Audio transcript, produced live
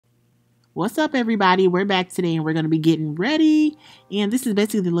What's up, everybody? We're back today and we're going to be getting ready. And this is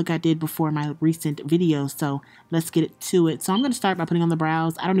basically the look I did before my recent video. So let's get to it. So I'm going to start by putting on the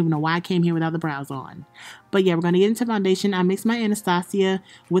brows. I don't even know why I came here without the brows on. But yeah, we're going to get into foundation. I mixed my Anastasia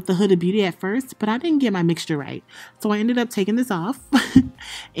with the Huda Beauty at first, but I didn't get my mixture right. So I ended up taking this off.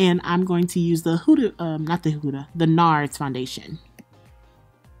 And I'm going to use the the NARS foundation.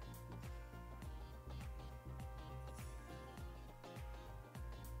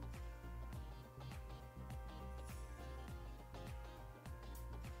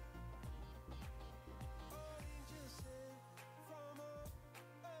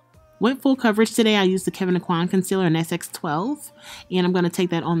 Went full coverage today. I used the Kevyn Aucoin concealer in SX12, and I'm going to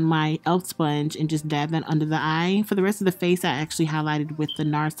take that on my e.l.f. sponge and just dab that under the eye. For the rest of the face, I actually highlighted with the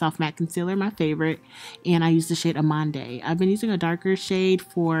NARS Soft Matte Concealer, my favorite, and I used the shade Amande. I've been using a darker shade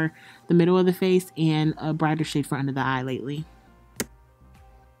for the middle of the face and a brighter shade for under the eye lately.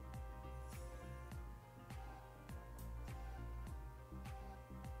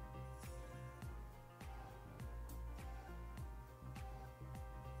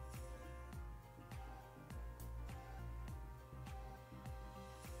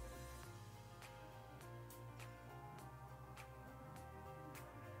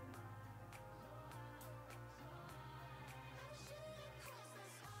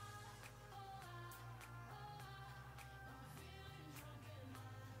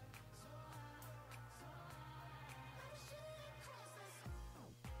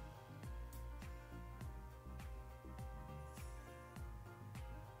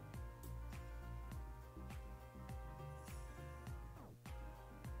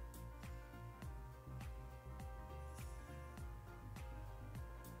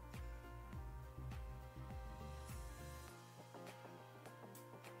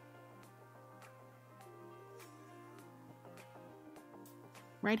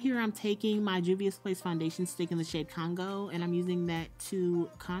 Right here, I'm taking my Juvia's Place foundation stick in the shade Congo, and I'm using that to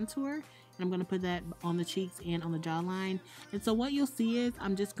contour. And I'm going to put that on the cheeks and on the jawline. And so what you'll see is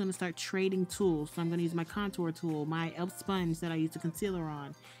I'm just going to start trading tools. So I'm going to use my contour tool, my e.l.f. sponge that I use the concealer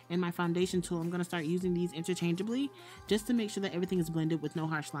on, and my foundation tool. I'm going to start using these interchangeably just to make sure that everything is blended with no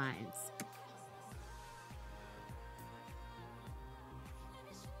harsh lines.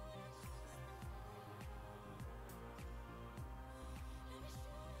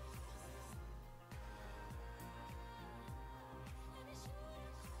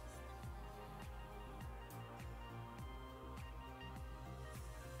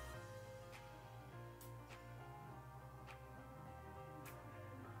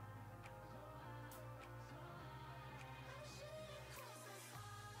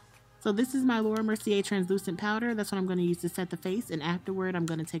 So this is my Laura Mercier translucent powder. That's what I'm going to use to set the face. And afterward, I'm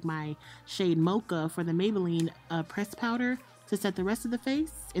going to take my shade Mocha for the Maybelline pressed powder to set the rest of the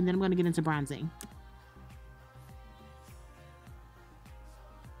face. And then I'm going to get into bronzing.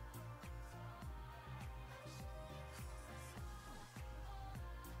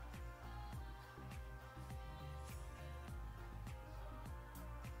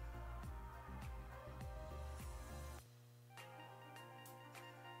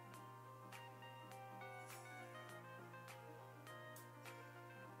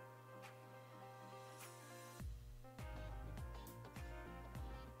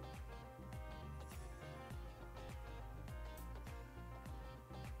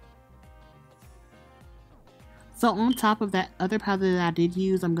 So on top of that other powder that I did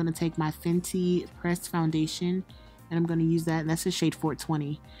use, I'm going to take my Fenty pressed foundation, and I'm going to use that. And that's the shade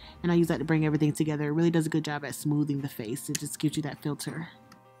 420. And I use that to bring everything together. It really does a good job at smoothing the face. It just gives you that filter.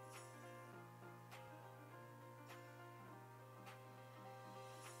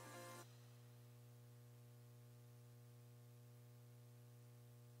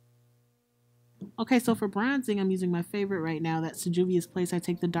 Okay, so for bronzing, I'm using my favorite right now. That's the Juvia's Place. I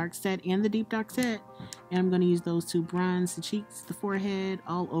take the dark set and the deep dark set, and I'm going to use those to bronze the cheeks, the forehead,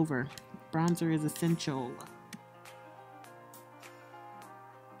 all over. Bronzer is essential.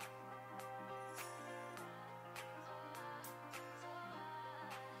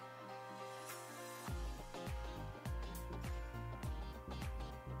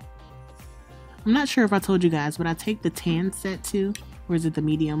 I'm not sure if I told you guys, but I take the tan set too. Or is it the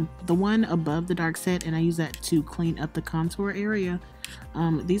medium? The one above the dark set, and I use that to clean up the contour area.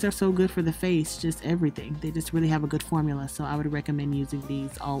 These are so good for the face, just everything. They just really have a good formula, so I would recommend using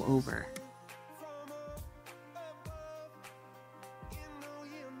these all over.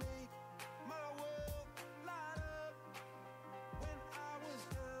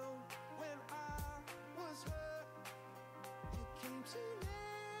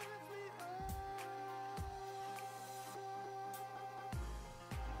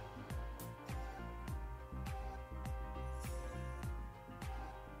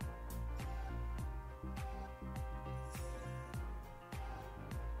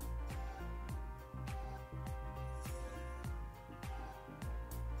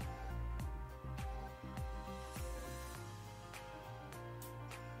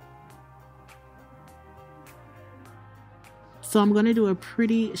 So I'm going to do a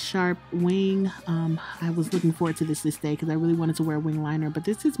pretty sharp wing. I was looking forward to this day because I really wanted to wear a wing liner, but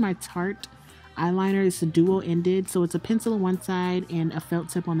this is my Tarte eyeliner. It's a dual ended, so it's a pencil on one side and a felt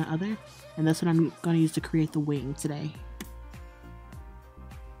tip on the other, and that's what I'm going to use to create the wing today.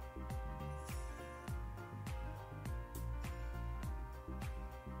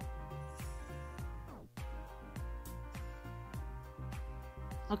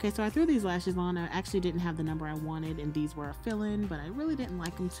 Okay, so I threw these lashes on. I actually didn't have the number I wanted, and these were a fill-in, but I really didn't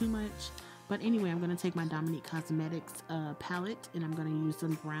like them too much. But anyway, I'm going to take my Dominique Cosmetics palette, and I'm going to use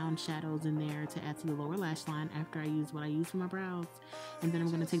some brown shadows in there to add to the lower lash line after I use what I use for my brows. And then I'm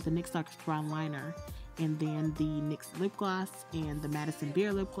going to take the NYX Dark Brown Liner, and then the NYX Lip Gloss, and the Madison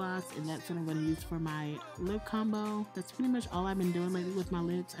Beer Lip Gloss, and that's what I'm going to use for my lip combo. That's pretty much all I've been doing lately with my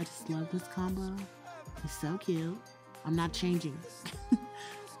lips. I just love this combo. It's so cute. I'm not changing.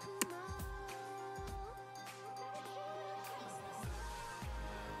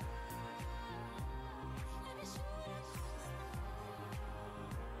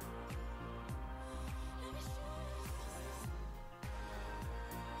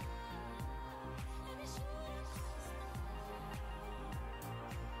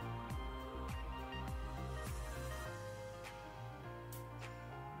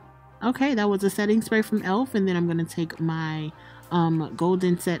 Okay, that was a setting spray from e.l.f. and then I'm going to take my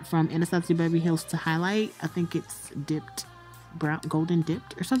golden set from Anastasia Beverly Hills to highlight. I think it's dipped, brown, golden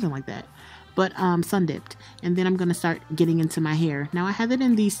dipped or something like that, but sun dipped. And then I'm going to start getting into my hair. Now I had it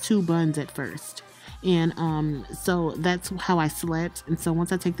in these two buns at first, and so that's how I slept. And so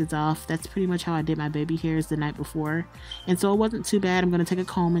once I take this off, that's pretty much how I did my baby hairs the night before, and so it wasn't too bad. I'm going to take a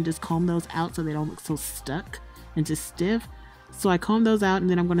comb and just comb those out so they don't look so stuck and just stiff. So I comb those out, and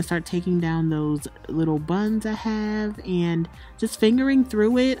then I'm going to start taking down those little buns I have and just fingering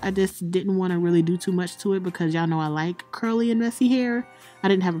through it. I just didn't want to really do too much to it because y'all know I like curly and messy hair. I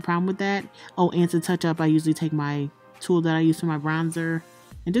didn't have a problem with that. Oh, and to touch up, I usually take my tool that I use for my bronzer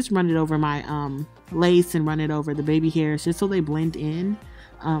and just run it over my lace and run it over the baby hairs just so they blend in.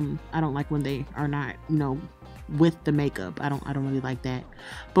 I don't like when they are not, you know, with the makeup. I don't really like that.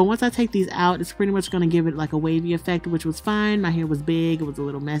 But once I take these out, it's pretty much going to give it like a wavy effect, which was fine. My hair was big, it was a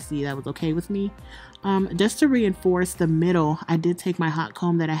little messy, that was okay with me. Just to reinforce the middle, I did take my hot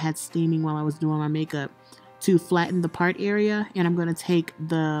comb that I had steaming while I was doing my makeup to flatten the part area, and I'm going to take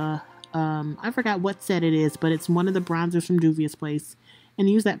the I forgot what set it is, but it's one of the bronzers from Juvia's Place, and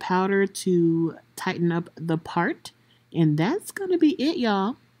use that powder to tighten up the part. And that's going to be it,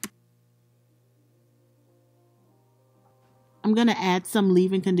 y'all. I'm going to add some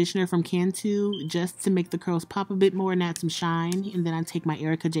leave-in conditioner from Cantu just to make the curls pop a bit more and add some shine. And then I take my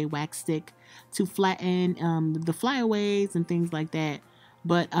Erica J wax stick to flatten the flyaways and things like that.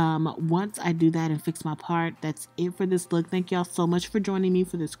 But once I do that and fix my part, that's it for this look. Thank y'all so much for joining me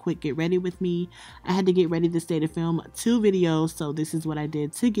for this quick get ready with me. I had to get ready this day to film 2 videos, so this is what I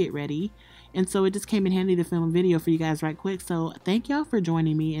did to get ready. And so it just came in handy to film a video for you guys right quick. So thank y'all for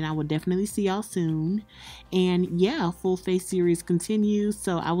joining me, and I will definitely see y'all soon. And yeah, full face series continues,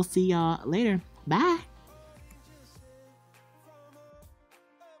 so I will see y'all later. Bye.